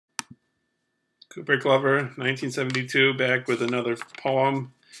Cooper Glover, 1972, back with another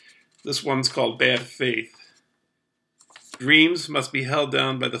poem. This one's called Bad Faith. Dreams must be held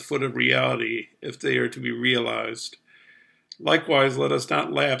down by the foot of reality if they are to be realized. Likewise, let us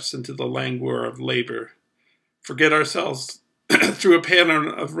not lapse into the languor of labor, forget ourselves through a pattern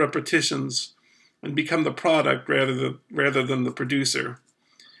of repetitions, and become the product rather than the producer.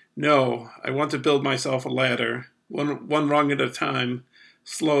 No, I want to build myself a ladder, one rung at a time,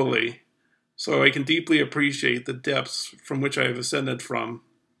 slowly, so I can deeply appreciate the depths from which I have ascended from.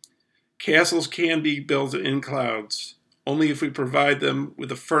 Castles can be built in clouds, only if we provide them with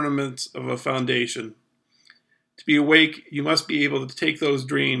the firmament of a foundation. To be awake, you must be able to take those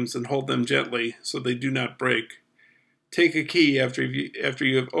dreams and hold them gently so they do not break. Take a key after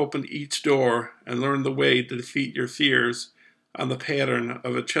you have opened each door and learned the way to defeat your fears on the pattern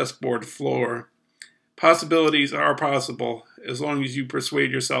of a chessboard floor. Possibilities are possible as long as you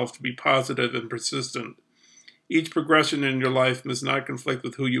persuade yourself to be positive and persistent. Each progression in your life must not conflict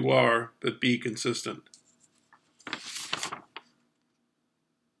with who you are, but be consistent.